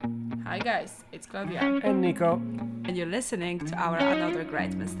Hi guys, it's Claudia. And Nico. And you're listening to our Another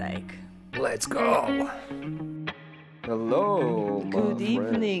Great Mistake. Let's go! Hello, my Good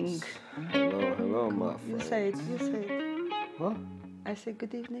evening. friends. Hello, my friends. You say it. What? I say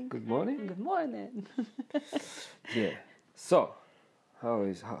good evening. Good morning? Good morning. Yeah. So, how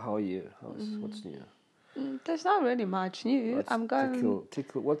are you? What's new? There's not really much new.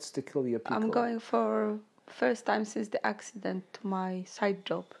 What's tickle your pickle? I'm going for first time since the accident to my side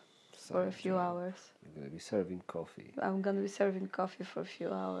job for a few hours. You're going to be serving coffee. I'm going to be serving coffee for a few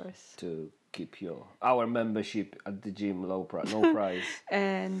hours. To keep our membership at the gym no price.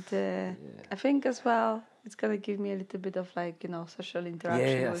 And I think as well it's going to give me a little bit of social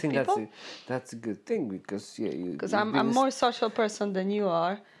interaction with people. I think that's a good thing because I'm more social person than you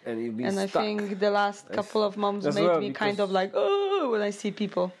are, and you've been and stuck. I think the last couple of months made me kind of like when I see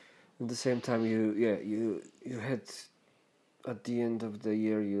people. At the same time, you had at the end of the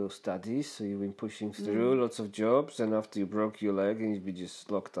year your studies, so you've been pushing through lots of jobs, and after you broke your leg and you'd be just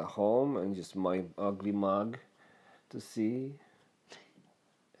locked at home and just my ugly mug to see.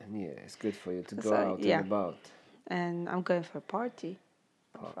 And it's good for you to go out and about. And I'm going for a party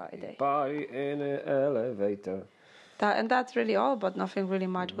on Friday. Party in an elevator. And that's really all, but nothing really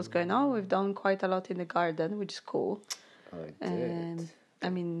much was going on. We've done quite a lot in the garden, which is cool. I did. I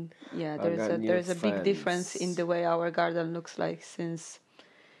mean, there's a big difference in the way our garden looks like since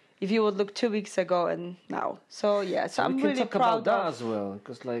if you would look 2 weeks ago and now. So I'm really proud about that as well,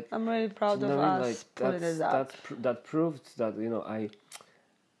 because I'm really proud of us pulling it up. That proved that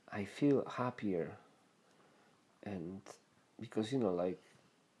I feel happier, and because I'm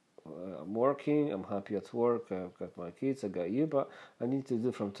working, I'm happy at work. I've got my kids, I got you, but I need to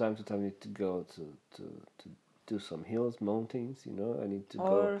do from time to time. I need to go to do some hills, mountains, I need to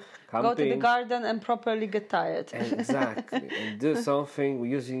go camping. Go to the garden and properly get tired. Exactly. And do something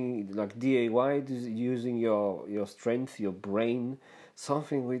using like DIY, using your strength, your brain,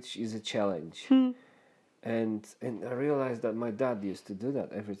 something which is a challenge. And I realized that my dad used to do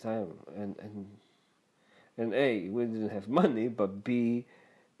that every time. And A, we didn't have money, but B,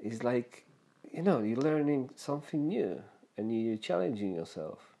 is like, you're learning something new and you're challenging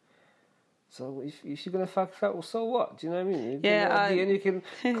yourself. So if you're gonna fuck up, so what? Do you know what I mean? At the end you can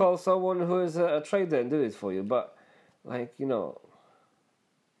call someone who is a trader and do it for you. But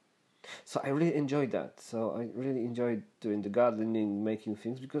so I really enjoyed that. So I really enjoyed doing the gardening, making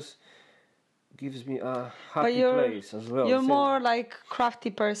things, because it gives me a happy place as well. You're more like crafty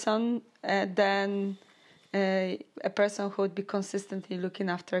person than a person who would be consistently looking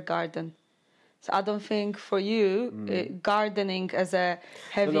after a garden. So I don't think for you gardening as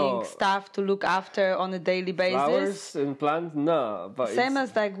having stuff to look after on a daily basis. Flowers and plants, no. But same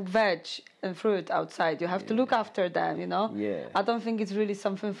as like veg and fruit outside. You have to look after them, Yeah. I don't think it's really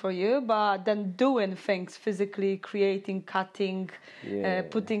something for you, but then doing things physically, creating, cutting,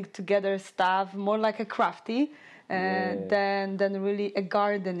 putting together stuff, more like a crafty than really a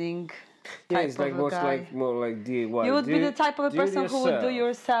gardening. It's like more like DIY. You would be the type of a person who would do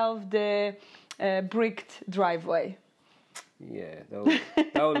yourself the bricked driveway. Yeah,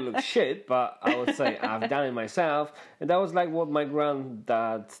 that would look shit, but I would say I've done it myself, and that was like what my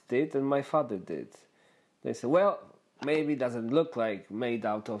granddad did and my father did. They said, well, maybe it doesn't look like made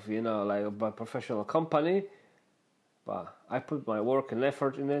out of like a professional company, but I put my work and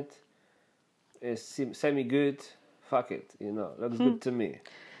effort in it. It's semi good. Fuck it, looks good to me.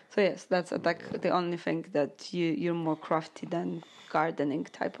 So yes, that's like the only thing that you're more crafty than gardening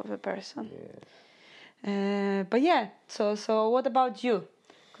type of a person. Yeah. So what about you?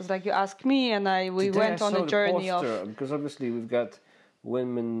 Because you asked me and we went on a journey of... Because obviously we've got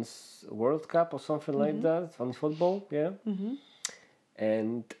Women's World Cup or something like that on football, yeah? Mm-hmm.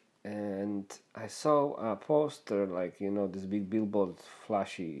 And I saw a poster, this big billboard,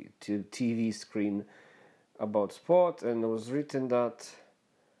 flashy TV screen about sport, and it was written that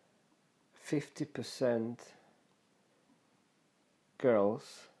 50%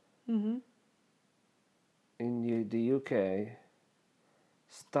 girls in the UK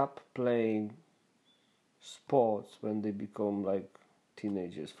stop playing sports when they become like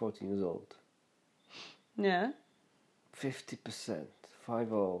teenagers, 14 years old. Yeah. 50%,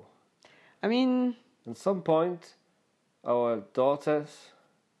 50. I mean... At some point, our daughters,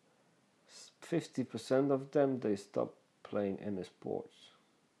 50% of them, they stop playing any sports.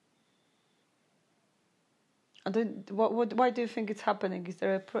 Why do you think it's happening? Is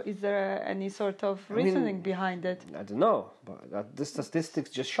there any sort of reasoning behind it? I don't know, but the statistics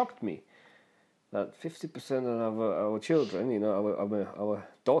just shocked me. That 50% of our children, our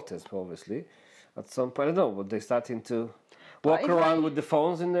daughters, obviously, at some point, I don't know, but they're starting to walk around with the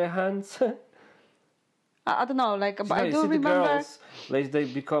phones in their hands. I don't know, like, but I you do see remember. The girls, like, they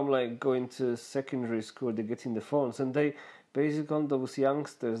become like going to secondary school, they get in the phones, and they basically on those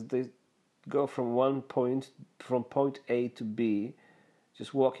youngsters, they go from point A to B,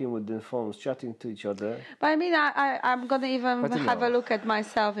 just walking with their phones, chatting to each other. But I mean, I'm gonna even have a look at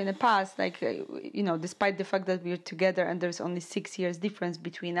myself in the past, like, despite the fact that we're together and there's only 6 years difference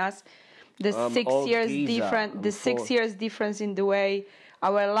between us, the 6 years different, the 6 years difference in the way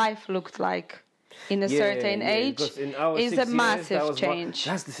our life looked like in a certain age is a massive change.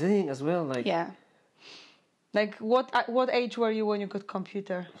 That's the thing as well, like. Yeah. Like, what age were you when you got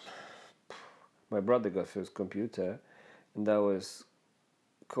computer? My brother got first computer, and that was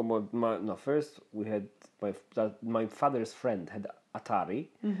first we had my father's friend had Atari,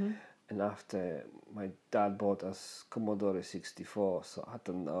 and after my dad bought us Commodore 64, so I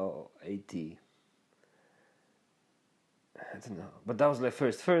don't know, 80. I don't know, but that was like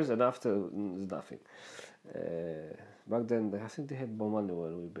first, and after nothing. Back then, I think they had more money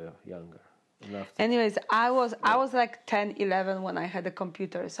when we were younger. Anyways, I was like 10, 11 when I had a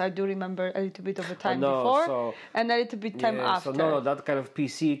computer, so I do remember a little bit of a time before and a little bit time after. So that kind of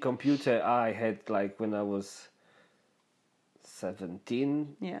PC computer I had like when I was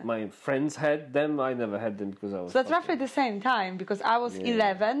 17. Yeah. My friends had them. I never had them because I was. So that's roughly the same time because I was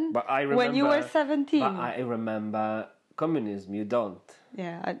 11 when you were 17. But I remember communism. You don't.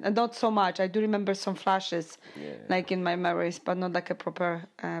 Yeah, not so much. I do remember some flashes, like in my memories, but not like a proper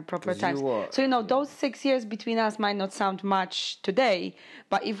time. So those 6 years between us might not sound much today,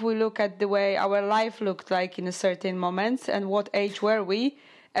 but if we look at the way our life looked like in a certain moments and what age were we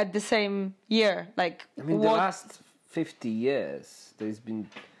at the same year, like the last 50 years, there's been,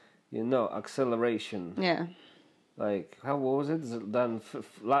 acceleration. Yeah. Like, how was it done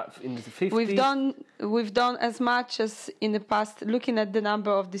in the 50s? We've done as much as in the past. Looking at the number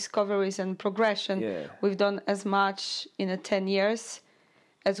of discoveries and progression, we've done as much in 10 years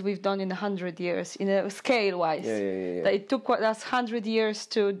as we've done in 100 years, in a scale-wise. That it took us 100 years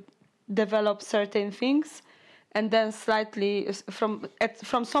to develop certain things, and then slightly from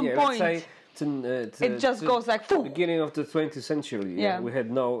some point. Let's say it just goes like beginning of the 20th century. We had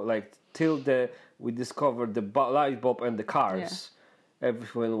till we discovered the light bulb and the cars.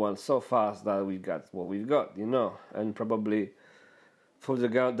 Everyone went so fast that we got what we've got, and probably further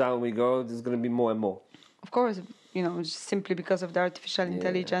down we go, there's going to be more and more. Of course, simply because of the artificial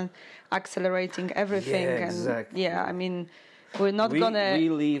intelligence accelerating everything. Yeah, exactly. And I mean, we're not gonna. We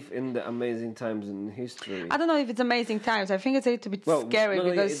live in the amazing times in history. I don't know if it's amazing times. I think it's a little bit scary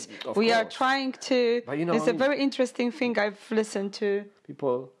because we are trying to. But it's a very interesting thing I've listened to.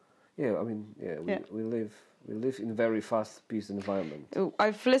 People. We live in a very fast-paced environment.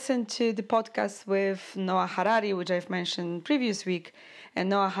 I've listened to the podcast with Noah Harari, which I've mentioned previous week, and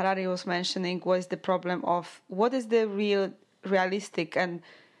Noah Harari was mentioning what is the problem of what is the realistic and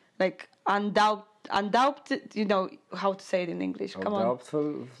like undoubted, how to say it in English. Come on.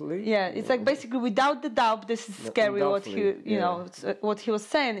 Undoubtedly? Yeah, it's like basically without the doubt, this is scary. What what he was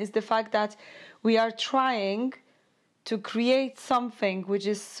saying is the fact that we are trying to create something which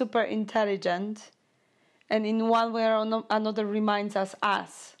is super intelligent and in one way or another reminds us.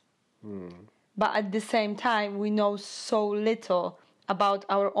 But at the same time, we know so little about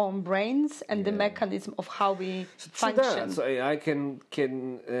our own brains and the mechanism of how we function. So AI can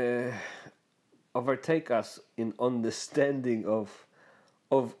overtake us in understanding of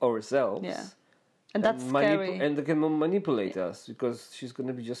ourselves. Yeah. And that's scary. And they can manipulate us because she's going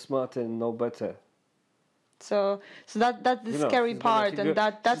to be just smarter and know better. So that's the scary part, and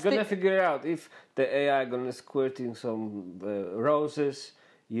that's gonna figure out if the AI gonna squirting some roses,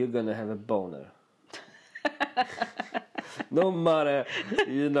 you're gonna have a boner. No matter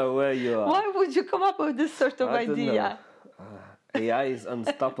where you are. Why would you come up with this sort of idea? AI is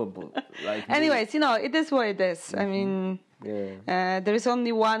unstoppable. Anyways, it is what it is. Mm-hmm. I mean, there is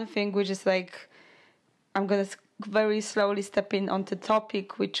only one thing which is like, I'm gonna very slowly step in on the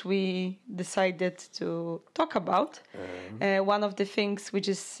topic which we decided to talk about. One of the things which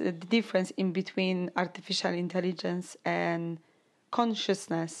is the difference in between artificial intelligence and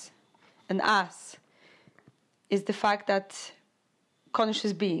consciousness and us is the fact that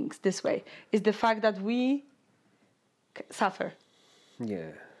conscious beings, this way, is the fact that we suffer.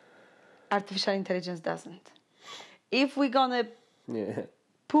 Yeah. Artificial intelligence doesn't. If we're gonna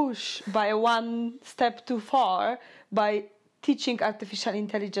push by one step too far by teaching artificial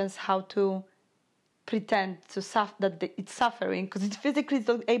intelligence how to pretend to suffer, that it's suffering because it physically is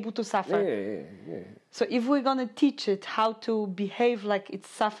not able to suffer. Yeah. So if we're gonna teach it how to behave like it's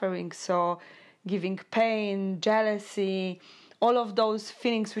suffering, so giving pain, jealousy, all of those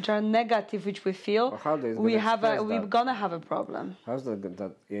feelings which are negative, which we feel, we're gonna have a problem. How's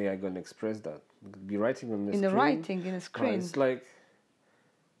that AI gonna express that? Be writing on the screen? Writing in a screen. It's like,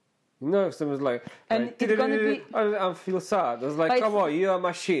 if someone's like, and it's gonna be, I feel sad. It's like, come on, you're a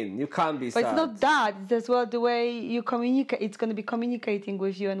machine. You can't be sad. But it's not that. It's as well the way you communicate. It's gonna be communicating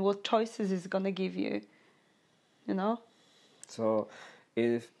with you and what choices it's gonna give you. So,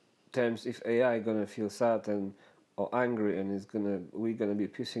 if AI gonna feel sad or angry and we're gonna be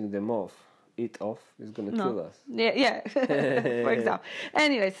pissing them off, it's gonna kill us. Yeah. For example.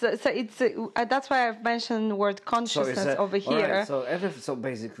 Anyway, so it's that's why I've mentioned the word consciousness over here. Right, so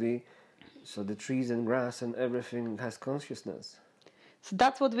basically, the trees and grass and everything has consciousness. So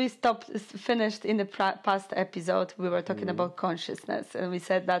that's what we finished in the past episode. We were talking about consciousness, and we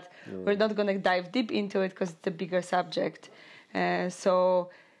said that we're not going to dive deep into it because it's a bigger subject.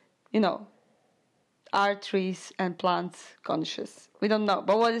 Are trees and plants conscious? We don't know.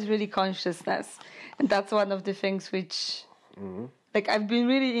 But what is really consciousness? And that's one of the things which, I've been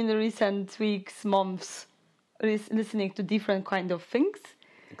really in the recent weeks, months, listening to different kind of things.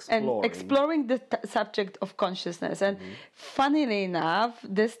 And exploring the subject of consciousness. And funnily enough,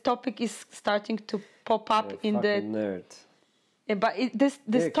 this topic is starting to pop up in the... nerd. But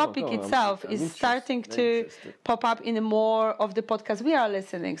this topic itself is starting to pop up in more of the podcasts we are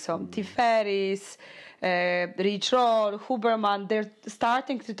listening. So Tim Ferriss, Rich Roll, Huberman, they're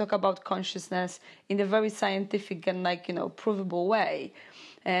starting to talk about consciousness in a very scientific and provable way.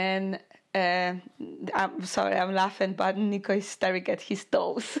 And I'm sorry, I'm laughing, but Nico is staring at his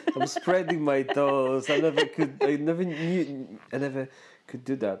toes. I'm spreading my toes. I never could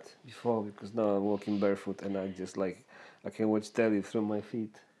do that before because now I'm walking barefoot and I just I can watch telly through my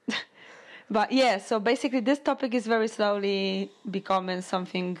feet. But yeah, so basically this topic is very slowly becoming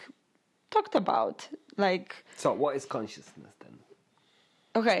something talked about. So what is consciousness then?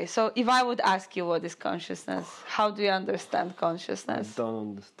 Okay, so if I would ask you what is consciousness, how do you understand consciousness? I don't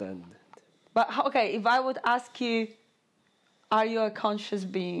understand it. But okay, if I would ask you, are you a conscious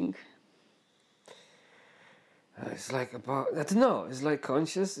being? It's I don't know, it's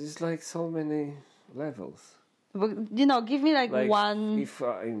conscious, it's so many levels. But, give me one... If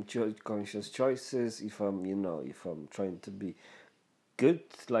I'm conscious choices, if I'm trying to be good,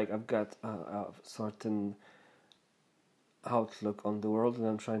 I've got a certain outlook on the world and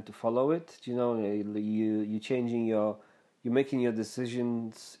I'm trying to follow it. You changing you're making your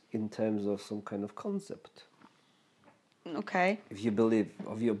decisions in terms of some kind of concept. Okay. If you believe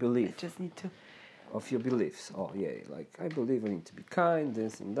of your belief. I just need to. Of your beliefs. Oh yeah, I believe I need to be kind,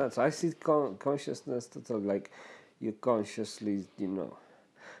 this and that. So I see consciousness totally you consciously,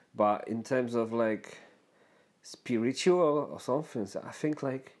 But in terms of spiritual or something, so I think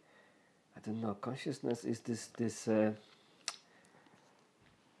I don't know, consciousness is this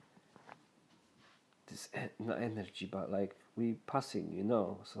not energy, but we passing,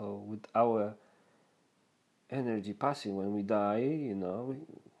 So with our energy passing when we die,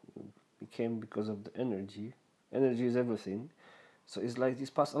 we came because of the energy. Energy is everything. So it's this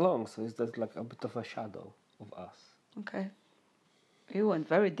pass along. So it's that a bit of a shadow of us. Okay. You went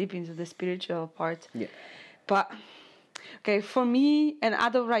very deep into the spiritual part. Yeah. But okay, for me and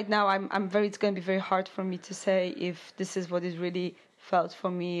Ado right now, it's going to be very hard for me to say if this is what it really felt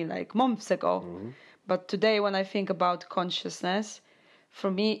for me months ago. Mm-hmm. But today when I think about consciousness, for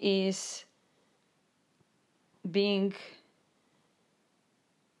me is being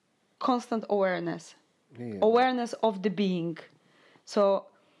constant awareness. Yeah. Awareness of the being. So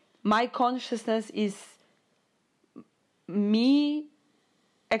my consciousness is me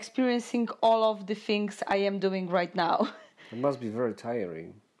experiencing all of the things I am doing right now. It must be very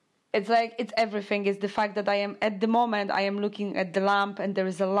tiring. It's it's everything. It's the fact that I am looking at the lamp and there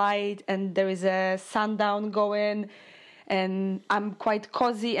is a light and there is a sundown going and I'm quite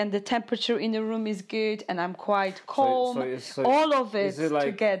cozy and the temperature in the room is good and I'm quite calm. So all of it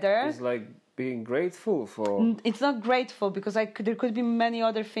together. It's being grateful for... It's not grateful because there could be many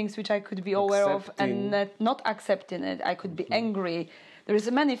other things which I could be aware of and not accepting it. I could be angry. There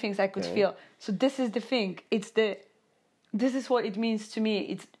is many things I could feel. So this is the thing. This is what it means to me.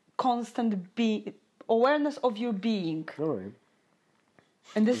 It's constant awareness of your being. All right.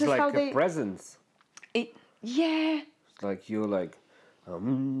 And this is how a presence. Yeah. It's you're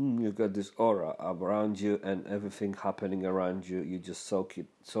you got this aura around you and everything happening around you. You just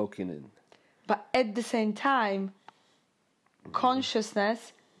soaking in. But at the same time,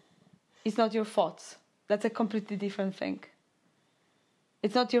 consciousness is not your thoughts. That's a completely different thing.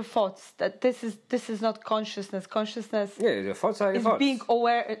 It's not your thoughts. That this is not consciousness. Consciousness your thoughts are your is thoughts. being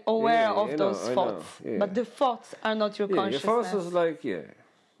aware of those thoughts. Yeah. But the thoughts are not your consciousness. Your thoughts is like,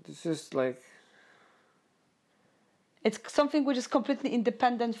 this is like... It's something which is completely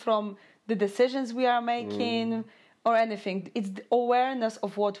independent from the decisions we are making or anything. It's the awareness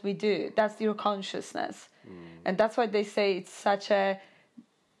of what we do. That's your consciousness. And that's why they say it's such a...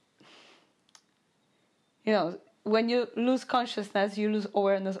 when you lose consciousness, you lose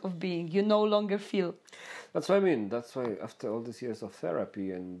awareness of being. You no longer feel. That's what I mean. That's why after all these years of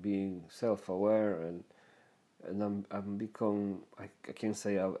therapy and being self-aware and I'm become, I can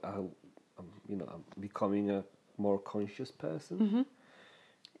say I'm becoming a more conscious person.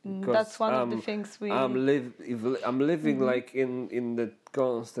 That's one of the things I'm living like in the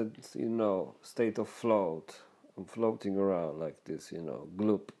constant, state of float. I'm floating around like this,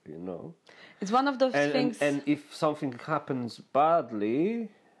 gloop, It's one of those things. And if something happens badly,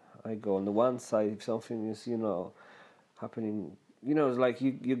 I go on the one side. If something is, happening, it's like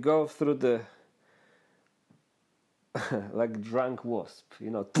you go through the like drunk wasp,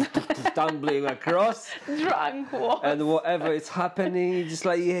 tumbling across. Drunk wasp. And whatever is happening, you're just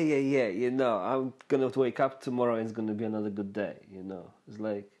like, I'm gonna wake up tomorrow and it's gonna be another good day, It's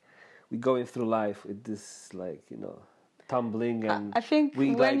like we're going through life with this, like, tumbling, and I think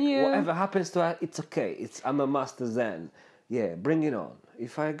whatever happens to us, it's okay. I'm a master Zen. Yeah, bring it on.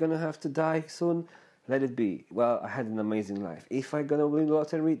 If I'm gonna have to die soon, let it be. Well, I had an amazing life. If I'm gonna win the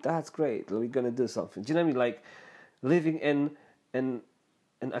lottery, that's great. We're gonna do something. Do you know what I mean? Like living and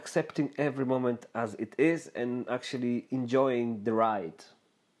accepting every moment as it is, and actually enjoying the ride.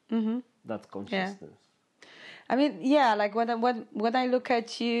 That's consciousness. Yeah. I mean, like when I look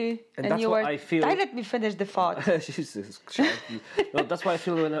at you and that's you what were... I feel. Let me finish the thought. Jesus Christ. No, that's what I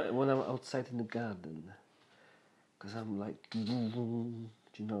feel when I'm outside in the garden. Because I'm like,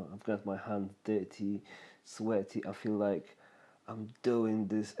 I've got my hands dirty, sweaty. I feel like I'm doing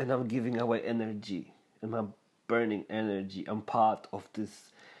this and I'm giving away energy. And I'm burning energy. I'm part of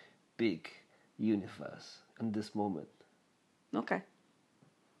this big universe in this moment. Okay.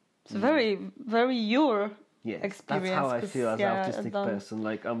 It's very, very your... Yes, experience. That's how I feel as an autistic person.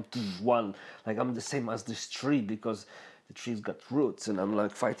 Like I'm one, like I'm the same as this tree, because the tree's got roots, and I'm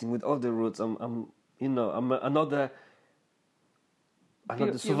like fighting with all the roots. I'm another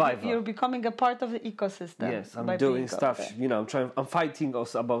survivor. You're becoming a part of the ecosystem. Yes, I'm doing stuff. I'm fighting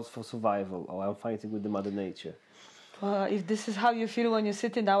also for survival, or I'm fighting with the Mother Nature. If this is how you feel when you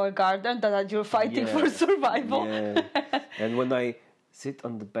sit in our garden, that you're fighting for survival. Yeah. And when I sit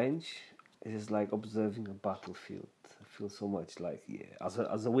on the bench, it is like observing a battlefield. I feel so much like, as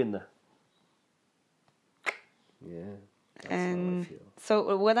a winner. Yeah, that's how I feel.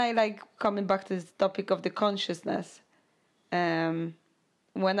 So when I coming back to this topic of the consciousness, when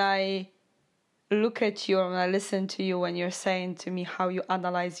I look at you, when I listen to you, when you're saying to me how you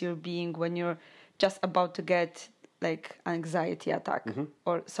analyze your being when you're just about to get like anxiety attack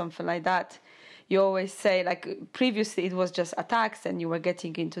or something like that, you always say, like, previously it was just attacks and you were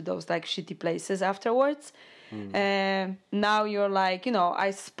getting into those like shitty places afterwards. Now you're like,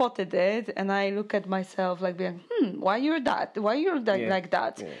 I spotted it and I look at myself like, why you're that? Why you're like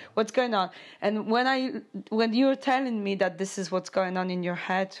that? Yeah. What's going on? And when you're telling me that this is what's going on in your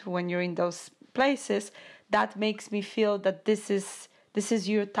head when you're in those places, that makes me feel that this is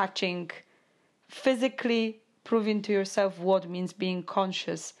you touching physically, proving to yourself what means being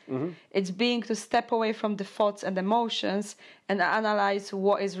conscious. It's being to step away from the thoughts and emotions and analyze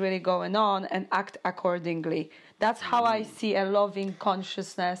what is really going on and act accordingly. That's how I see a loving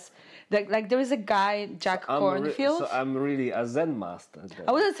consciousness. Like there is a guy, Jack Kornfield. So I'm really a Zen master. Then.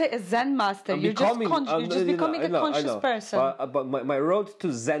 I wouldn't say a Zen master. You're just becoming a conscious person. But my road to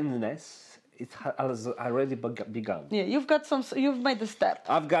Zenness, it has already begun. Yeah, you've made a step.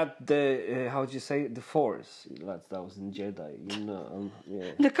 I've got the how do you say, the Force. That was in Jedi,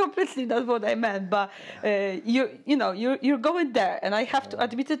 Yeah. Completely not what I meant, but you're going there, and I have to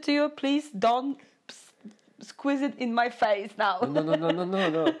admit it to you. Please don't squeeze it in my face now. No.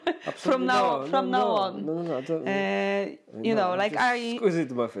 Absolutely from now on. No. I don't, I squeeze it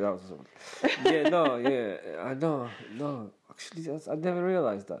in my face. I know. No. Actually, I never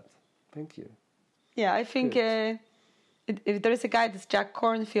realized that. Thank you. Yeah, I think if there is a guy that's Jack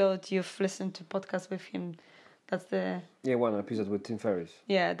Kornfield, you've listened to podcasts with him. That's the one episode with Tim Ferriss.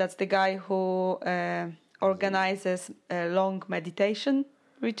 Yeah, that's the guy who organizes long meditation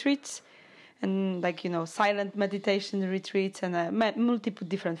retreats and silent meditation retreats and multiple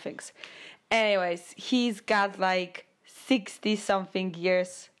different things. Anyways, he's got 60 something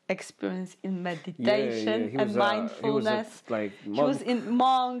years experience in meditation He and was mindfulness. He was in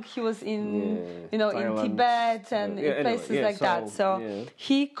monk. He was in in Thailand, Tibet and in places like that. So yeah.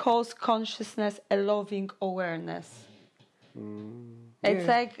 he calls consciousness a loving awareness. It's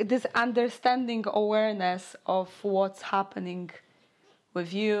like this understanding awareness of what's happening with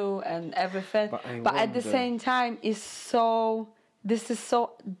you and everything. But at the same time, this is so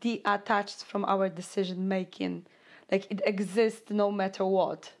detached from our decision making. Like it exists no matter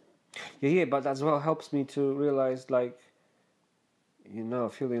what. Yeah, but as well helps me to realize, like,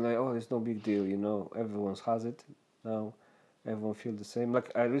 feeling like, oh, there's no big deal, everyone has it now, everyone feels the same. Like,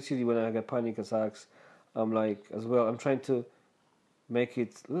 I recently, when I get panic attacks, I'm like, as well, I'm trying to make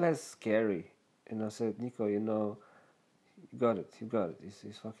it less scary. And I said, Nico, you got it.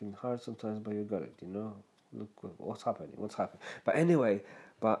 It's fucking hard sometimes, but you got it, Look what's happening. But anyway,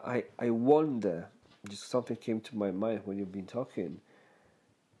 I wonder, just something came to my mind when you've been talking,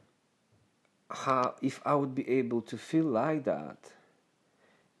 how, if I would be able to feel like that,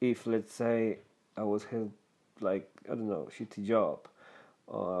 if, let's say, I had, like, I don't know, shitty job,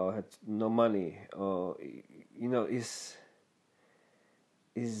 or I had no money, or,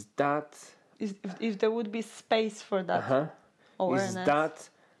 is that... If there would be space for that awareness. Is that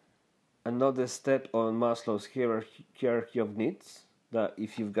another step on Maslow's hierarchy of needs? That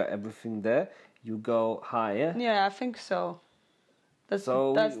if you've got everything there, you go higher? Yeah, I think so. We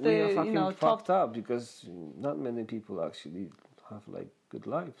are fucking fucked up, because not many people actually have, like, good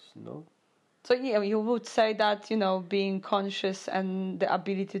lives, So yeah, you would say that, being conscious and the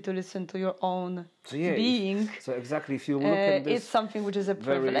ability to listen to your own being. So exactly, if you look at this, it's something which is a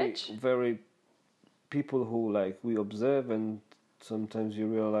privilege. Very people who, like, we observe, and sometimes you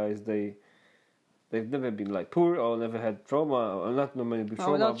realize they've never been, like, poor, or never had trauma, or not many big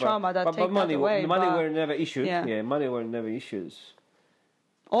trauma. Not trauma, but money, that away, money were never issues. Yeah, money were never issues.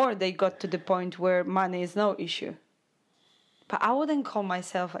 Or they got to the point where money is no issue. But I wouldn't call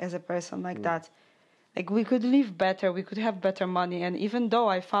myself as a person like that. Like, we could live better, we could have better money, and even though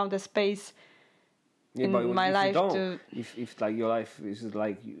I found a space in my life if like your life is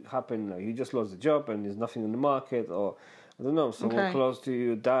like you just lost a job and there's nothing in the market, or I don't know, someone close to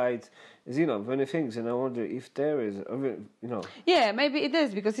you died, many things, and I wonder if there is, Yeah, maybe it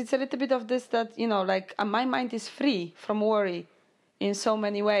is, because it's a little bit of this that, like, my mind is free from worry in so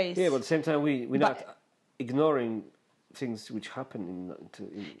many ways. Yeah, but at the same time, we're not ignoring things which happen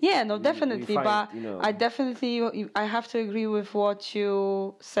definitely. I have to agree with what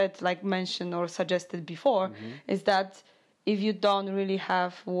you said, like mentioned or suggested before, is that if you don't really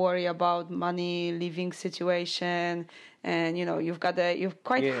have worry about money, living situation, and you're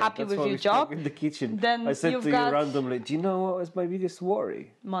quite happy with your job in the kitchen, then I said to you randomly, do you know what is my biggest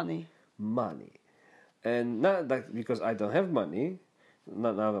worry? Money. And not that because I don't have money,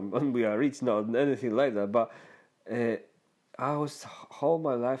 not now we are rich, not anything like that, but all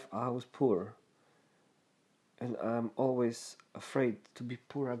my life I was poor, and I'm always afraid to be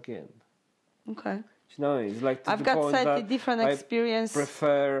poor again. Okay. It's like I've got slightly different experience. I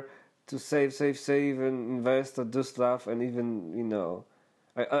prefer to save and invest or do stuff, and even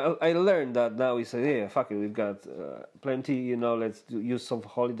I learned that now. We say, yeah, fuck it, we've got plenty. Let's use some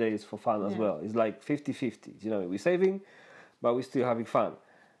holidays for fun as well. It's like 50-50. We're saving, but we're still having fun.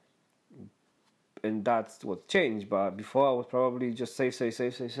 And that's what changed. But before, I was probably just save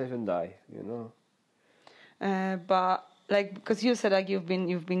and die. But like, because you said like you've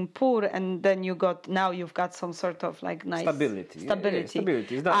been poor, and then you've got some sort of like nice stability. Yeah, stability.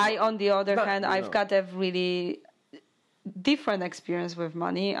 On the other hand, I've got a really different experience with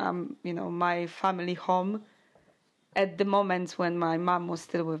money. My family home, at the moment when my mom was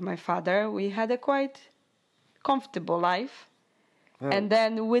still with my father, we had a quite comfortable life. And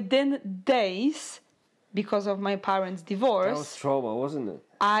then within days, because of my parents' divorce... That was trauma, wasn't it?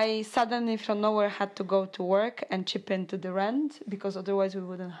 I suddenly from nowhere had to go to work and chip into the rent, because otherwise we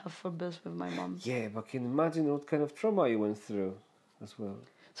wouldn't have for bills with my mom. Yeah, but can you imagine what kind of trauma you went through as well?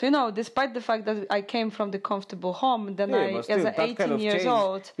 So, despite the fact that I came from the comfortable home, then as an 18 years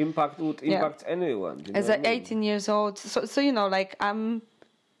old... would impact anyone. As an 18 years old... So like, I'm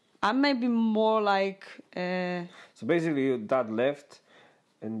maybe more like... So basically your dad left,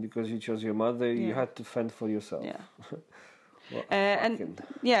 and because you chose your mother, you had to fend for yourself. Yeah.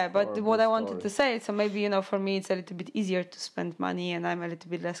 But what I wanted to say, so maybe, for me it's a little bit easier to spend money, and I'm a little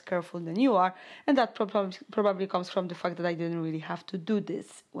bit less careful than you are, and that probably comes from the fact that I didn't really have to do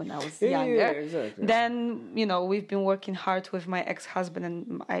this when I was younger. Yeah, exactly. Then, we've been working hard with my ex-husband,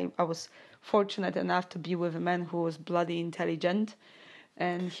 and I was fortunate enough to be with a man who was bloody intelligent.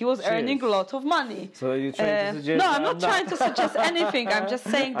 and he was earning a Cheers. lot of money. So you trying to suggest? No, I'm not trying to suggest anything. I'm just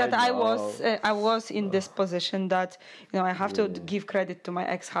saying that I I was in this position that, you know, I have to give credit to my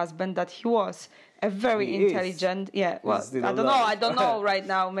ex-husband that he was a very He is. intelligent. Yeah, well, still I don't know. alive. I don't know right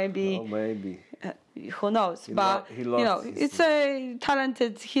now. Maybe. Oh, maybe. Who knows? But he you lost know, his- it's a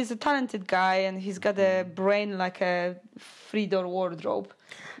talented. He's a talented guy, and he's got a brain like a three-door wardrobe.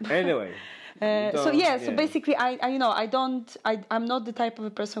 Anyway. So basically, I'm not the type of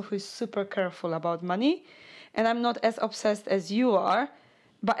a person who is super careful about money, and I'm not as obsessed as you are.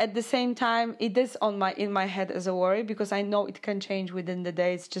 But at the same time, it is in my head as a worry because I know it can change within the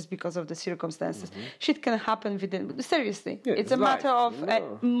days just because of the circumstances. Shit can happen seriously. Yeah, it's a it's matter life, of you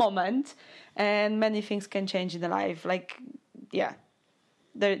know. a moment, and many things can change in the life. Like, yeah,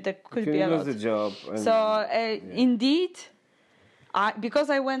 there could You be a lose lot. the job. And So indeed, because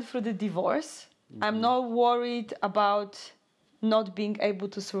I went through the divorce, I'm not worried about not being able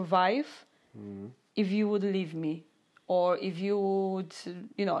to survive if you would leave me. Or if you would,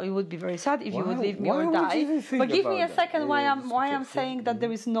 you know, it would be very sad if you would leave me why or would you die. even think But give me a about that? second why Yeah, I'm it's I'm okay. saying that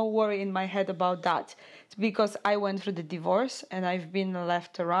there is no worry in my head about that. It's because I went through the divorce and I've been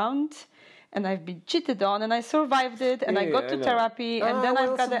left around and I've been cheated on and I survived it and I Yeah, got I to know. therapy and I then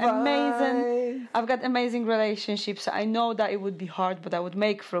will survive. I've got amazing relationships. I know that it would be hard, but I would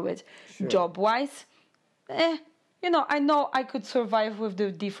make through it. Sure. Job wise, you know I could survive with the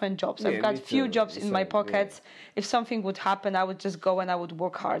different jobs. Yeah, I've got me few too. jobs in my Same, yeah. pockets. If something would happen, I would just go and I would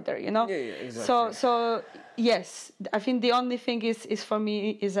work harder, you know? Yeah, exactly. So yes, I think the only thing is for me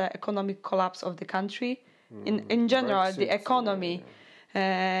is an economic collapse of the country. In general, Brexit, the economy.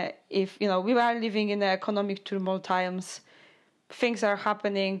 If, you know, we are living in economic turmoil times, things are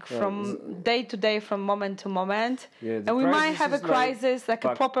happening from day to day, from moment to moment. Yeah, the and we might crisis have a is like- crisis, like a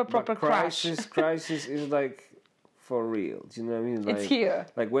but proper crash. Crisis is like for real. Do you know what I mean? Like, It's here.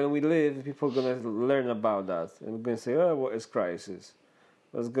 Like when we live, people are gonna learn about that and we're gonna say, "Oh, what is crisis?"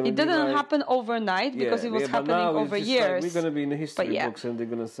 It's gonna It be didn't like, happen overnight because it was but happening now it's over just years. Like, we're gonna be in the history But yeah. books and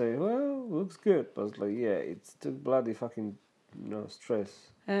they're gonna say, "Well, looks good," but it's like, yeah, it's too bloody fucking, stress.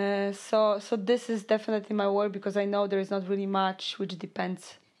 So this is definitely my worry because I know there is not really much which depends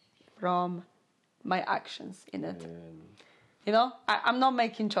from my actions in it. You know, I'm not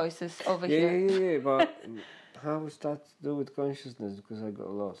making choices over here. Yeah, but how is that to do with consciousness? Because I got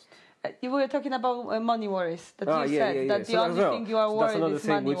lost. You were talking about money worries that you yeah, said yeah, that yeah. the So only that's thing you are so that's worried another is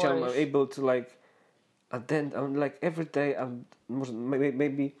thing money which I'm worries. able to like attend. I'm like every day.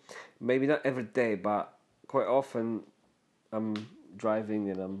 Maybe not every day, but quite often I'm driving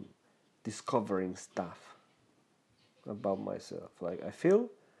and I'm discovering stuff about myself. Like I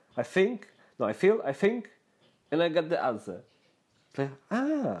think, and I got the answer. It's like,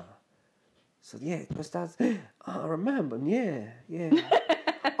 so yeah, because that's, I remember, yeah.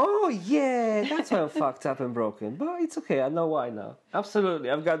 Oh yeah, that's why I'm fucked up and broken. But it's okay, I know why now. Absolutely,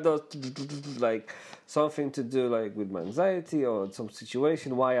 I've got those, like, something to do, like, with my anxiety or some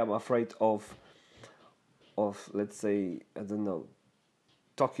situation, why I'm afraid of, let's say, I don't know,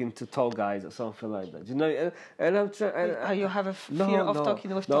 talking to tall guys or something like that. You know, and I'm trying. You have a fear of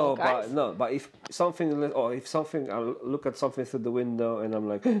talking with tall guys? But if something, I look at something through the window and I'm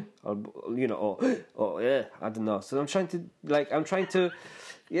like, yeah, I don't know. So I'm trying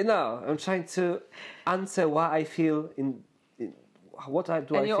to, answer why I feel in what I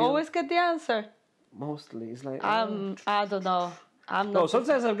do. And I you feel always get the answer. mostly. It's like I don't know. I'm not. no.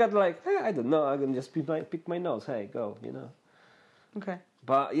 Sometimes I've got like, hey, I don't know. I can just pick my nose. Hey, go. Okay.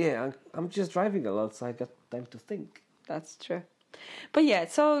 But yeah, I'm just driving a lot, so I got time to think. That's true. But yeah,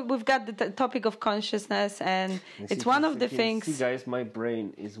 so we've got the topic of consciousness, and it's one of the things. See, guys, my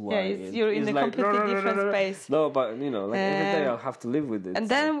brain is wired. Yeah, you're in a completely different space. No, but like every day I'll have to live with it. And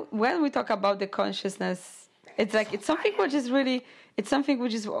then when we talk about the consciousness, it's like it's something which is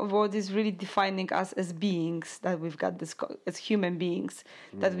what is really defining us as beings. That we've got this as human beings,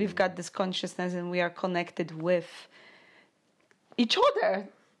 that we've got this consciousness, and we are connected with each other,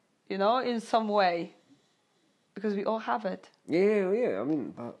 in some way, because we all have it. Yeah. I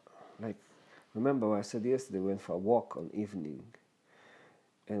mean, but like, remember what I said yesterday? We went for a walk on evening,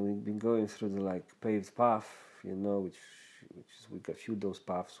 and we've been going through the like paved path, which is we got few those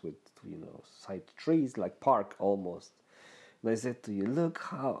paths with side trees, like park almost. And I said to you, look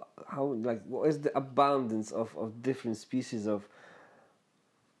how like what is the abundance of different species of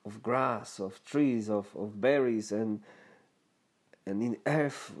grass, of trees, of berries and in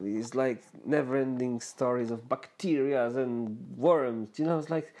earth is like never-ending stories of bacteria and worms. It's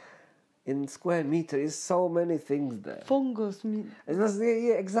like in square meter is so many things there. Fungus.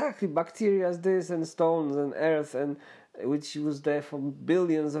 Yeah, exactly. Bacteria, this and stones and earth and which was there for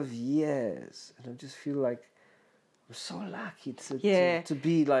billions of years, and I just feel like I'm so lucky to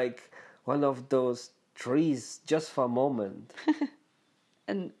be like one of those trees just for a moment.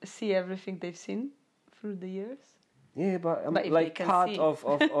 And see everything they've seen through the years. Yeah, but I'm But if like they can part see. of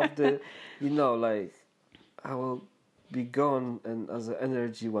the, like I will be gone and as an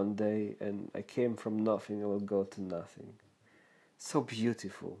energy one day, and I came from nothing, I will go to nothing. So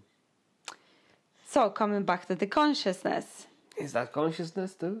beautiful. So coming back to the consciousness. Is that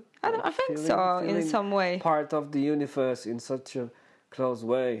consciousness too? I think so, in some way. Part of the universe in such a close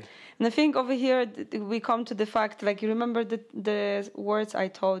way. And I think over here we come to the fact, like, you remember the words I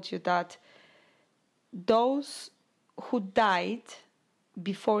told you, that those who died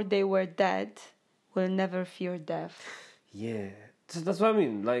before they were dead will never fear death. Yeah, so that's what I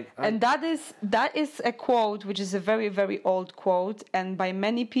mean. Like, and that is a quote which is a very, very old quote, and by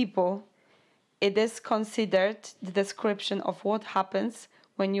many people it is considered the description of what happens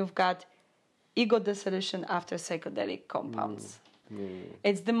when you've got ego dissolution after psychedelic compounds.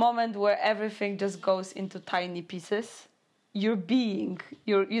 It's the moment where everything just goes into tiny pieces. Your being,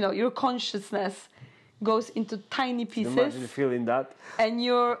 your consciousness goes into tiny pieces. Imagine feeling that. And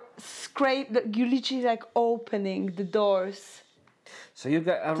you're literally like opening the doors. So you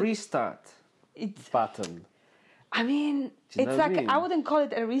got a restart button. I mean, it's like, I wouldn't call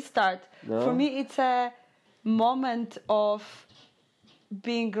it a restart. No? For me, it's a moment of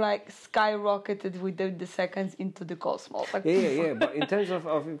being like skyrocketed within the seconds into the cosmos. Like, yeah. But in terms of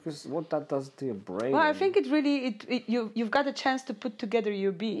because what that does to your brain. Well, I think it really you've got a chance to put together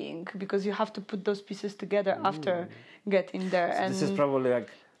your being, because you have to put those pieces together after getting there. So and this is probably like.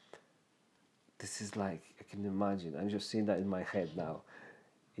 This is like, I can imagine. I'm just seeing that in my head now.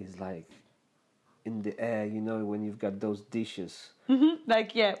 It's like in the air, when you've got those dishes.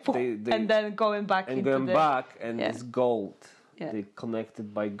 Like, yeah, and then going back and into going back, and it's gold. Yeah. They're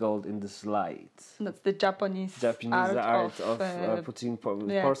connected by gold in the slides. That's the Japanese art of putting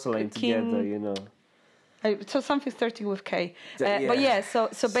porcelain together, So something starting with K. Yeah. But yeah, so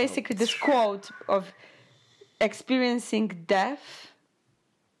basically this quote of experiencing death,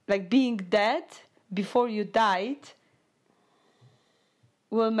 like being dead before you died,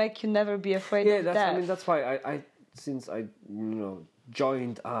 will make you never be afraid of death. I mean, that's why I since I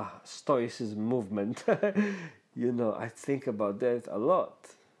joined a Stoicism movement, I think about death a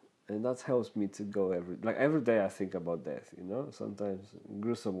lot, and that helps me to go every day. I think about death, sometimes in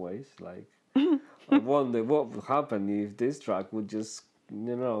gruesome ways. Like, I wonder what would happen if this truck would just,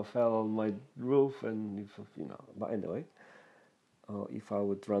 fell on my roof, and if, But anyway, if I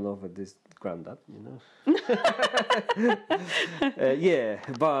would run over this granddad,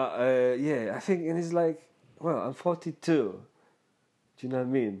 I think, and it's like, well, I'm 42. Do you know what I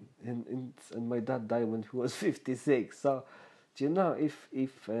mean? And my dad died when he was 56. So, do you know if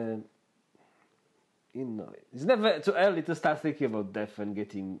it's never too early to start thinking about death and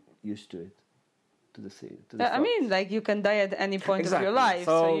getting used to it, to the I mean, like, you can die at any point of your life,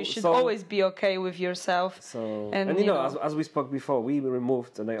 so you should always be okay with yourself. So, and as we spoke before, we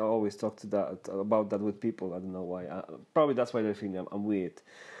removed, and I always talk about that with people. I don't know why. Probably that's why they think I'm weird.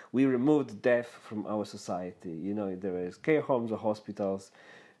 We removed death from our society. There is care homes or hospitals.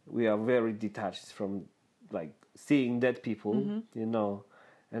 We are very detached from, like, seeing dead people.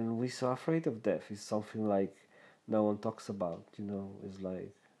 And we're so afraid of death. It's something like no one talks about. It's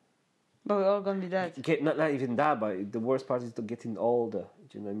like. But we're all gonna be dead. Not even that, but the worst part is to getting older.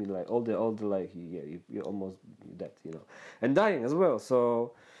 Do you know what I mean? Like older, like you're almost dead. And dying as well.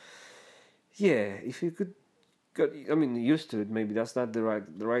 So yeah, if you could. Used to it. Maybe that's not the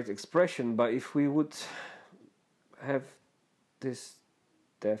right expression. But if we would have this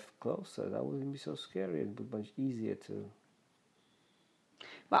death closer, that wouldn't be so scary. It would be much easier to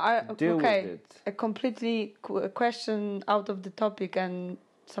deal with it. A completely question out of the topic, and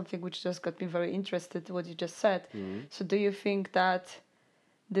something which just got me very interested. What you just said. So, do you think that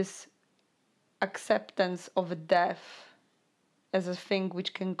this acceptance of a death as a thing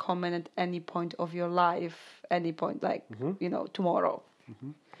which can come in at any point of your life, any point, like, tomorrow.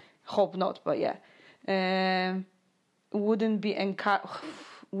 Hope not, but yeah. Wouldn't be,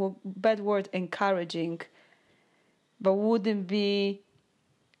 bad word, encouraging, but wouldn't be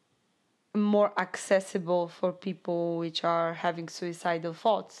more accessible for people which are having suicidal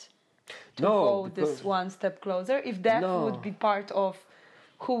thoughts to go this one step closer, if death would be part of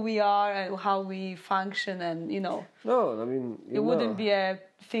who we are and how we function, and No, I mean, it wouldn't be a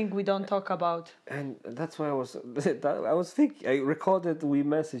thing we don't talk about. And that's why I was thinking. I recorded a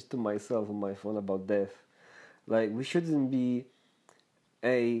message to myself on my phone about death. Like, we shouldn't be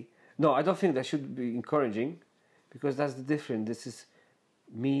no, I don't think that should be encouraging. because that's the difference. This is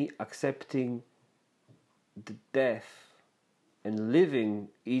me accepting the death and living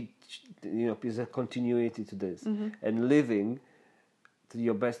each, is a continuity to this, and living to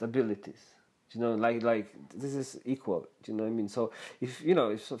your best abilities. Like this is equal. Do you know what I mean? So if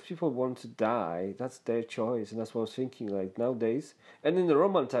people want to die, that's their choice, and that's what I was thinking. Like nowadays, and in the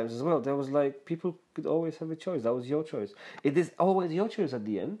Roman times as well, there was like people could always have a choice. That was your choice. It is always your choice at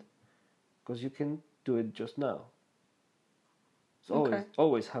the end, because you can do it just now. So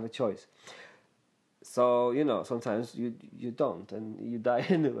always have a choice. So sometimes you don't, and you die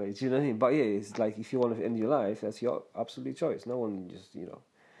anyway. Do you know what I mean? But yeah, it's like if you want to end your life, that's your absolute choice. No one just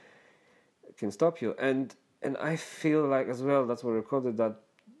can stop you. And I feel like as well, that's what I recorded, that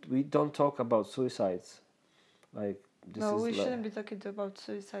we don't talk about suicides. Like we shouldn't be talking about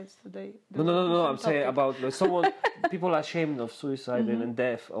suicides today. No. I'm saying about someone. People are ashamed of suicide and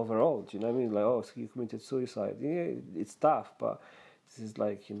death overall. Do you know what I mean? Like, oh, he committed suicide. Yeah, it's tough, but this is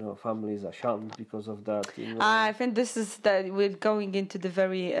like families are shunned because of that. I think this is that we're going into the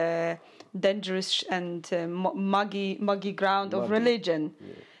very dangerous and muggy ground of religion.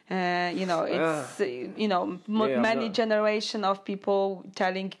 Yeah. Many generation of people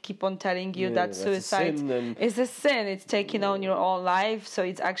keep on telling you that suicide is a sin. It's taking on your own life, so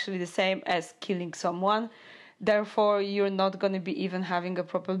it's actually the same as killing someone. Therefore, you're not going to be even having a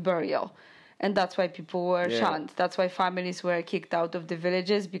proper burial. And that's why people were shunned. That's why families were kicked out of the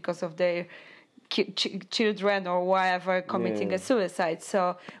villages, because of their children or whatever committing a suicide.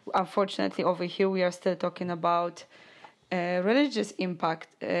 So unfortunately, over here we are still talking about religion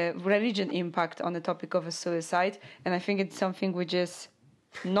impact on the topic of a suicide, and I think it's something we just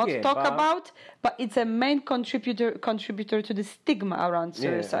not talk about, but it's a main contributor to the stigma around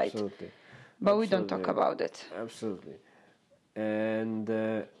suicide. Absolutely. But we don't talk about it. Absolutely. And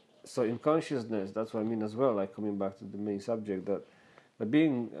so in consciousness, that's what I mean as well, like coming back to the main subject, that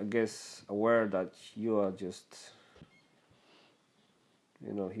being, I guess, aware that you are just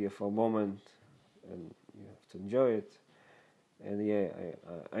here for a moment and you have to enjoy it. And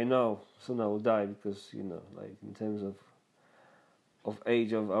I know soon I will die, because like in terms of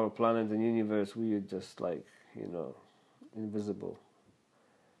age of our planet and universe, we are just like invisible.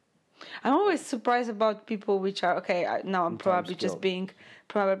 I'm always surprised about people which are now I'm probably just being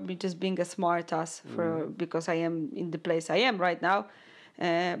a smart ass because I am in the place I am right now.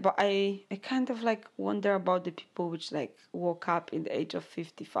 But I kind of like wonder about the people which like woke up in the age of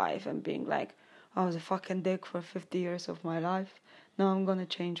 55 and being like, I was a fucking dick for 50 years of my life. Now I'm gonna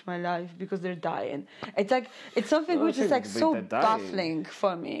change my life because they're dying. It's like it's something which is like so baffling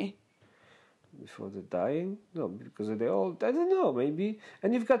for me. Before they're dying? No, because they're all, I don't know, maybe.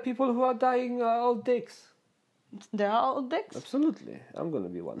 And you've got people who are dying all dicks. They're all dicks? Absolutely. I'm gonna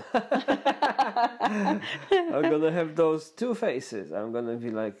be one. I'm gonna have those two faces. I'm gonna be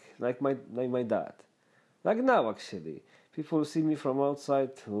like my dad. Like now, actually. People see me from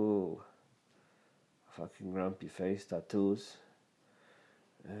outside, fucking grumpy face, tattoos.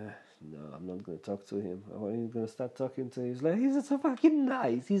 No, I'm not going to talk to him. When you're going to start talking to him, he's like, he's so fucking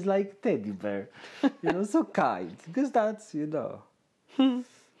nice. He's like teddy bear, so kind. Because that's,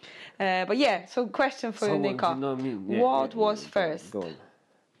 But yeah, so question for you, Nico. What was first? Go on.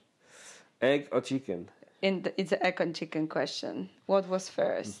 Egg or chicken? It's an egg and chicken question. What was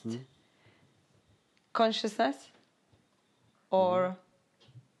first? Mm-hmm. Consciousness or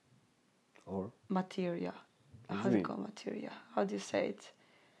materia? How do you call materia? How do you say it?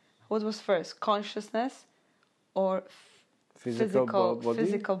 What was first, consciousness or physical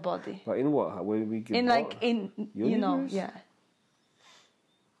body? But in what? Where we get universe? I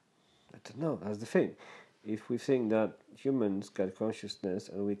don't know. That's the thing. If we think that humans got consciousness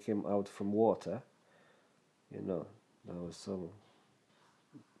and we came out from water, that was some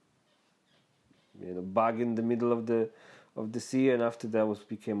bug in the middle of the sea, and after that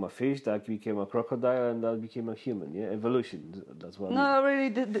became a fish, that became a crocodile, and that became a human. Yeah, evolution. That's what. No,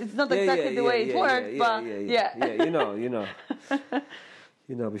 really, it's not exactly the way it worked, but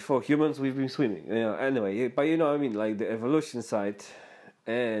before humans, we've been swimming. Anyway, but I mean, like the evolution side,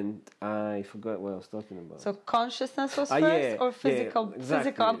 and I forgot what I was talking about. So consciousness was first, or physical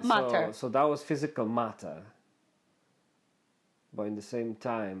matter. So that was physical matter, but in the same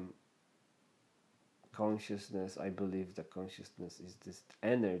time, consciousness, I believe that consciousness is this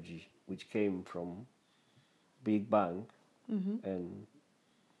energy which came from Big Bang and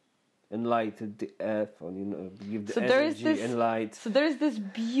enlightened the earth, and give the energy and light. So there is this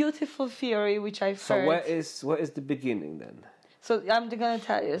beautiful theory which I've heard. So where is the beginning then? So I'm going to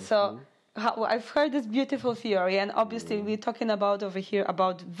tell you. So I've heard this beautiful theory, and obviously we're talking about over here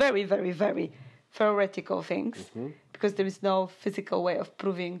about very, very, very, theoretical things, because there is no physical way of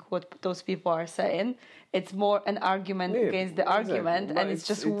proving what those people are saying. It's more an argument against the argument, and it's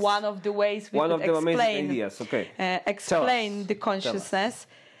just one of the ways we could explain the consciousness,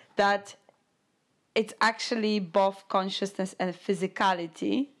 that it's actually both consciousness and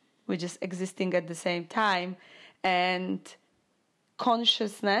physicality, which is existing at the same time, and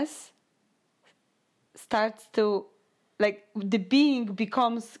consciousness starts to, like, the being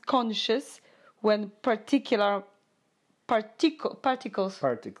becomes conscious when particular particles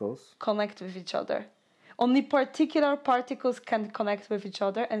connect with each other. Only particular particles can connect with each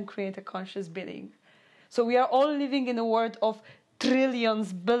other and create a conscious being. So we are all living in a world of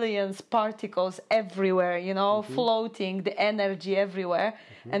trillions, billions particles everywhere, floating, the energy everywhere.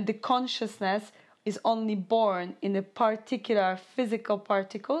 And the consciousness is only born in a particular physical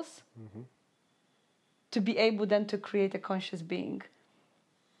particles to be able then to create a conscious being.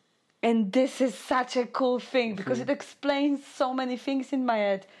 And this is such a cool thing, because it explains so many things in my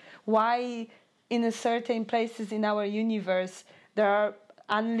head. Why in a certain places in our universe there are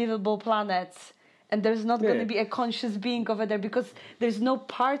unlivable planets and there's not going to be a conscious being over there, because there's no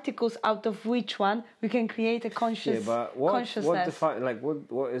particles out of which one we can create a consciousness. What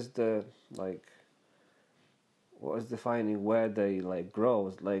is defining where they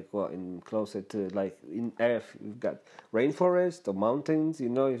grow? In closer to in Earth, you've got rainforest or mountains. If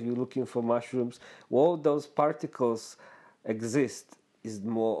you're looking for mushrooms, all those particles exist. Is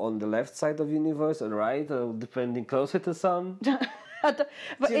more on the left side of the universe or right, or depending closer to sun. But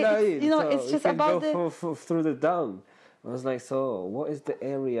it's just about through the down. I was like, so what is the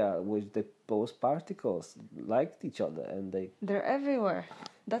area which those particles liked each other, and they're everywhere.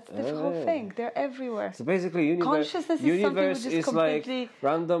 That's the whole thing. They're everywhere. So basically, universe is completely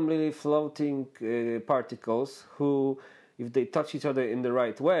randomly floating particles who, if they touch each other in the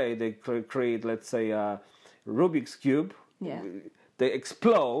right way, they create, let's say, a Rubik's cube. Yeah. They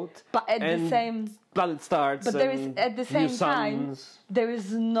explode, but at the same planet starts. But there is at the same time there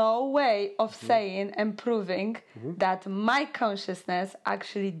is no way of saying and proving that my consciousness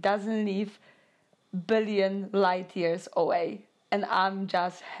actually doesn't live billion light years away, and I'm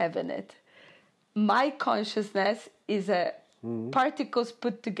just having it. My consciousness is a particles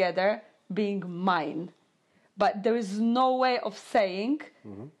put together being mine, but there is no way of saying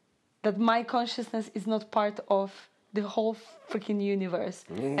that my consciousness is not part of the whole freaking universe.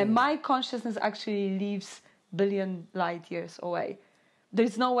 And my consciousness actually lives billion light years away.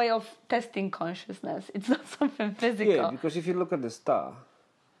 There's no way of testing consciousness. It's not something physical. Yeah, because if you look at the star,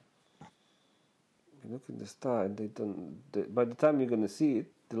 and they don't. By the time you're gonna see it,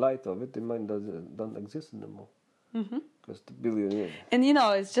 the light of it, the mind don't exist anymore. Because the billion years. And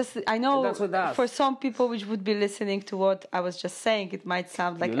it's just, I know for some people which would be listening to what I was just saying, it might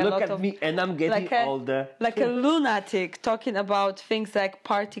sound like look at me and I'm getting older. Like a lunatic talking about things like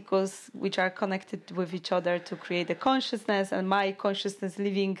particles which are connected with each other to create a consciousness, and my consciousness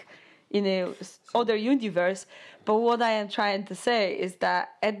living in a other universe. But what I am trying to say is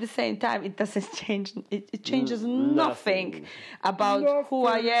that at the same time, it doesn't change. It changes nothing about who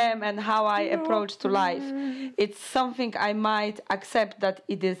I am and how I approach to life. It's something I might accept that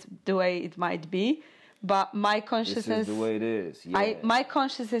it is the way it might be, but my consciousness. This is the way it is. Yeah. My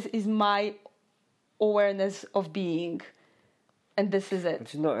consciousness is my awareness of being, and this is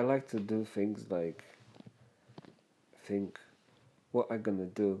it. But I like to do things like think what I'm gonna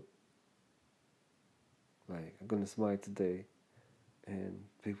do. Like, I'm gonna smile today, and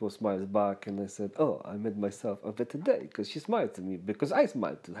people smile back, and I said, oh, I made myself a better day because she smiled to me because I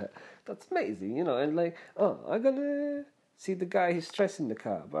smiled to her. That's amazing, and I'm gonna see the guy who's stressed in the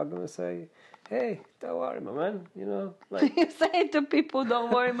car, but I'm gonna say, hey, don't worry, my man, You say to people,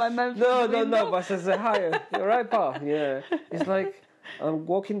 don't worry, my man. No, but I say, hi, you're right, pal. Yeah, it's like I'm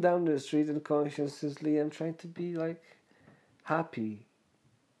walking down the street and consciously I'm trying to be happy,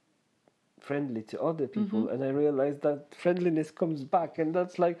 friendly to other people, and I realize that friendliness comes back, and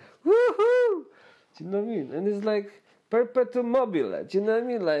that's woohoo! Do you know what I mean? And it's perpetuum mobile. Do you know what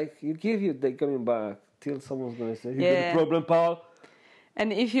I mean? You give they coming back till someone's gonna say, "You got a problem, pal."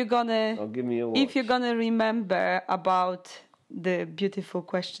 And if you're gonna, give me a watch. If you're gonna remember about the beautiful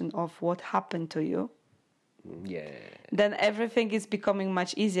question of what happened to you, then everything is becoming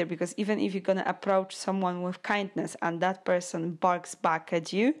much easier, because even if you're gonna approach someone with kindness and that person barks back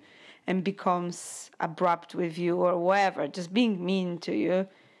at you and becomes abrupt with you or whatever, just being mean to you,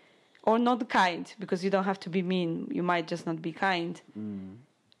 or not kind, because you don't have to be mean, you might just not be kind.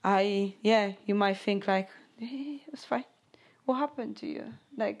 You might think hey, it's fine. What happened to you?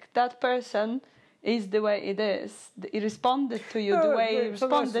 That person is the way it is. It responded to you the way it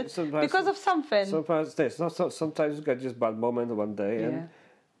responded because of something. Sometimes you got just bad moment one day,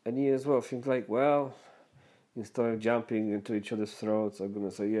 and you as well think like, well, instead of jumping into each other's throats, I'm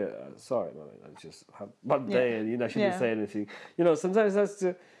gonna say, yeah, sorry, man, I just have a bad day, and I shouldn't say anything. Sometimes that's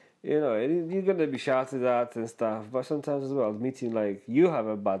the, you're gonna be shouted at and stuff, but sometimes as well, admitting like you have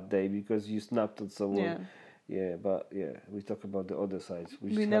a bad day because you snapped at someone. Yeah. Yeah, but we talk about the other sides.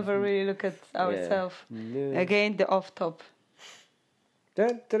 We never really look at ourselves. Yeah. Again, the off top. So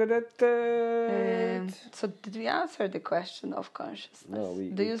did we answer the question of consciousness? No,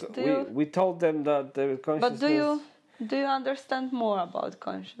 we told them that there is consciousness. But do you understand more about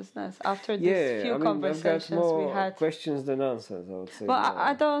consciousness after these few conversations I've got more we had? questions than answers, I would say. Well,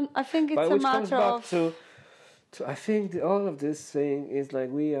 I don't. I think it's a matter of. I think all of this thing is like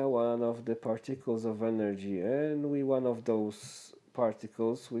we are one of the particles of energy, and we one of those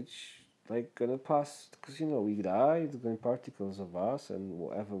particles which like gonna pass, because we die, it's gonna be particles of us, and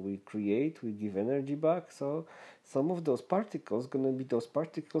whatever we create we give energy back, so some of those particles gonna be those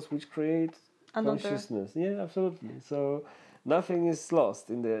particles which create consciousness. Yeah, absolutely. So nothing is lost,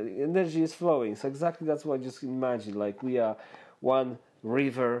 in the energy is flowing. So exactly that's what I just imagine, like we are one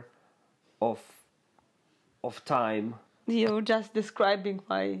river of time. You're just describing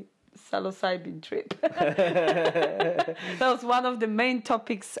my psilocybin trip. That was one of the main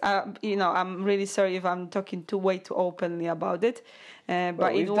topics. I'm really sorry if I'm talking way too openly about it.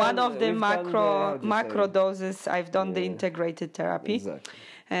 But in one of the macro doses, I've done the integrated therapy. Exactly.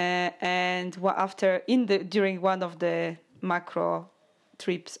 And during one of the macro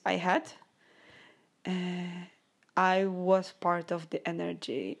trips I had, I was part of the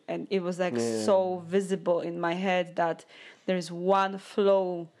energy, and it was like so visible in my head that there's one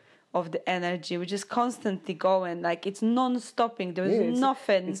flow of the energy which is constantly going, like it's non-stopping. There's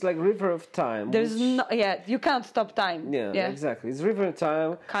nothing. It's like river of time. You can't stop time. Yeah, exactly. It's river of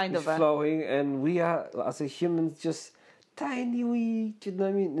time. It's flowing, and we are as a humans just tiny,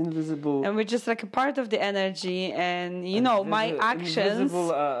 invisible. And we're just like a part of the energy, and my actions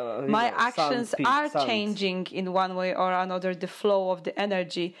are changing in one way or another, the flow of the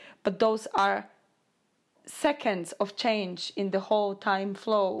energy, but those are seconds of change in the whole time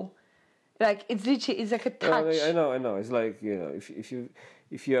flow. Like it's like a touch. I know. It's like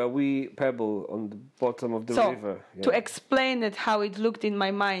if you are a wee pebble on the bottom of the river. To explain it how it looked in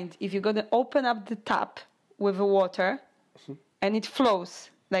my mind, if you're gonna open up the tap with the water, and it flows,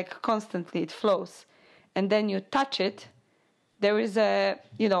 like constantly it flows, and then you touch it, there is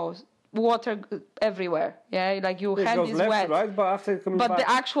water everywhere, like your hand is wet, right? But after it comes back, the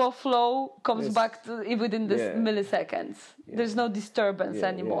actual flow comes back within this milliseconds. There's no disturbance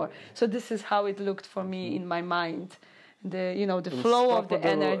anymore. So this is how it looked for me in my mind, the flow of the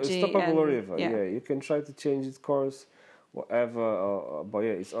energy. Unstoppable river. You can try to change its course, whatever, but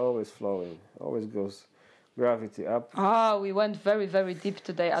it's always flowing, always goes gravity up. We went very, very deep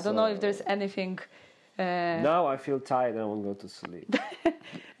today. I don't know if there's anything. Now I feel tired and I want to go to sleep.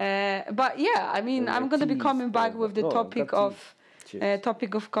 But I'm going to be coming back with the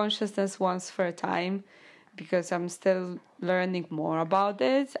topic of consciousness once for a time, because I'm still learning more about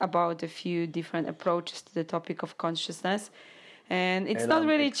it, about a few different approaches to the topic of consciousness, and it's not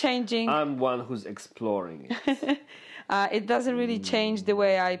really changing. I'm one who's exploring it. It doesn't really change the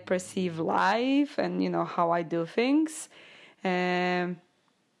way I perceive life and how I do things. I've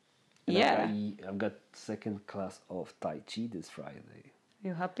got second class of Tai Chi this Friday.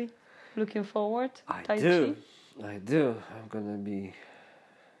 You happy? Looking forward? I do. I'm gonna be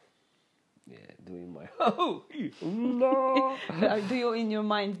doing my no. Do you in your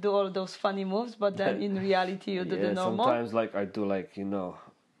mind do all those funny moves, but then in reality you do the normal? Sometimes I do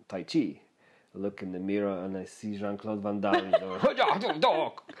Tai Chi. I look in the mirror and I see Jean-Claude Van Damme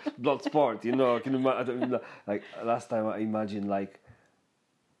blood sport, like last time I imagined I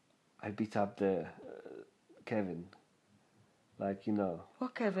beat up the Kevin, What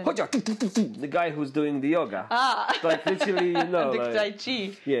Kevin? The guy who's doing the yoga. Like literally, the Tai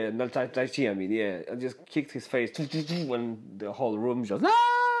Chi. Yeah, not Tai Chi. I just kicked his face when the whole room just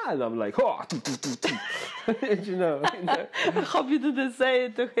and I'm like, I hope you didn't say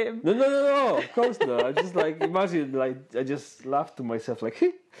it to him. No, of course not. I just imagine, I just laughed to myself,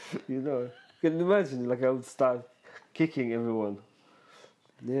 can you imagine, I would start kicking everyone.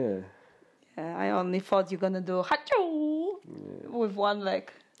 Yeah, I only thought you're gonna do hachoo with one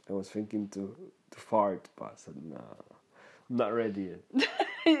leg. I was thinking to fart, but I said, no, I'm not ready yet.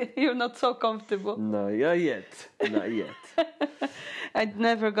 You're not so comfortable. No, not yet. It's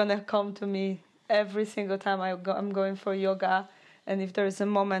never gonna come to me. Every single time I'm going for yoga, and if there is a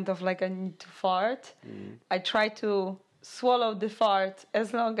moment of like I need to fart, I try to swallow the fart as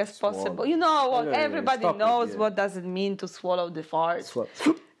long as possible. You know what? Everybody knows what does it mean to swallow the fart.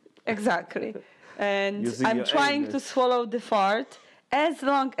 Exactly. And Using I'm your trying anus. to swallow the fart as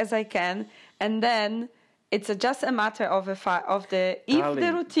long as I can, and then it's just a matter of if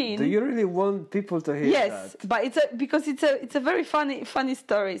the routine. Do you really want people to hear Yes, that? but because it's a very funny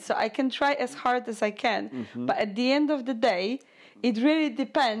story. So I can try as hard as I can, but at the end of the day, it really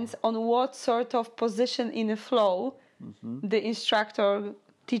depends on what sort of position in a flow the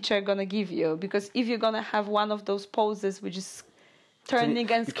teacher gonna give you. Because if you're gonna have one of those poses which is turning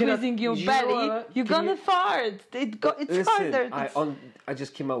and squeezing your belly, you're gonna fart. It's harder. I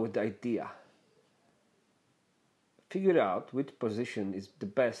just came out with the idea. Figure out which position is the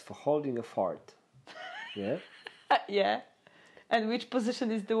best for holding a fart. Yeah? Yeah. And which position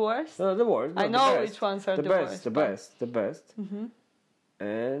is the worst? No, the worst. No, I know the best. which ones are the worst. The best.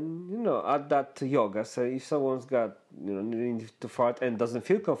 And, add that to yoga. So if someone's got, need to fart and doesn't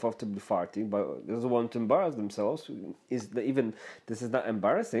feel comfortable farting, but doesn't want to embarrass themselves, this is not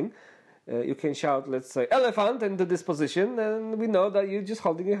embarrassing, you can shout, let's say, elephant, and do this position, and we know that you're just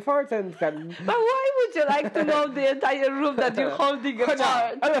holding a fart. But why would you like to know the entire room that you're holding a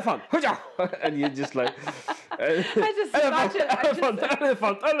fart? Elephant! And you're just like... I just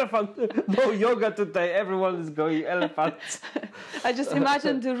elephant! No yoga today, everyone is going elephant. I just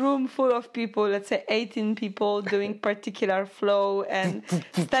imagine the room full of people, let's say 18 people doing particular flow and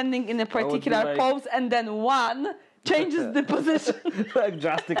standing in a particular pose, and then one changes the position. Like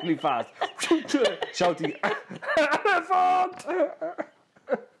drastically fast. Shouting, elephant!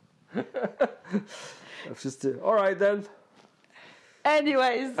 All right then.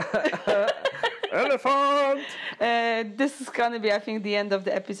 Anyways. Elephant! This is going to be, I think, the end of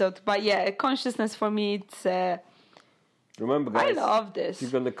the episode. But yeah, consciousness for me, it's... Remember, guys, I love this.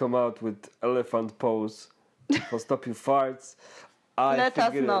 You're going to come out with elephant pose for stopping farts. Let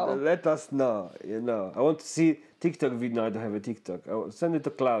us know. I want to see TikTok video. No, I don't have a TikTok. I will send it to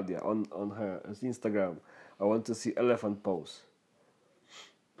Claudia on her Instagram. I want to see elephant pose.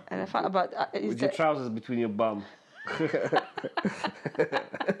 Elephant, but with your trousers between your bum.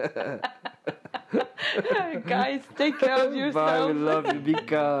 Guys, take care of yourself. Bye, we love you. Be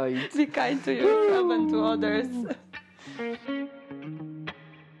kind. Be kind to yourself and to others.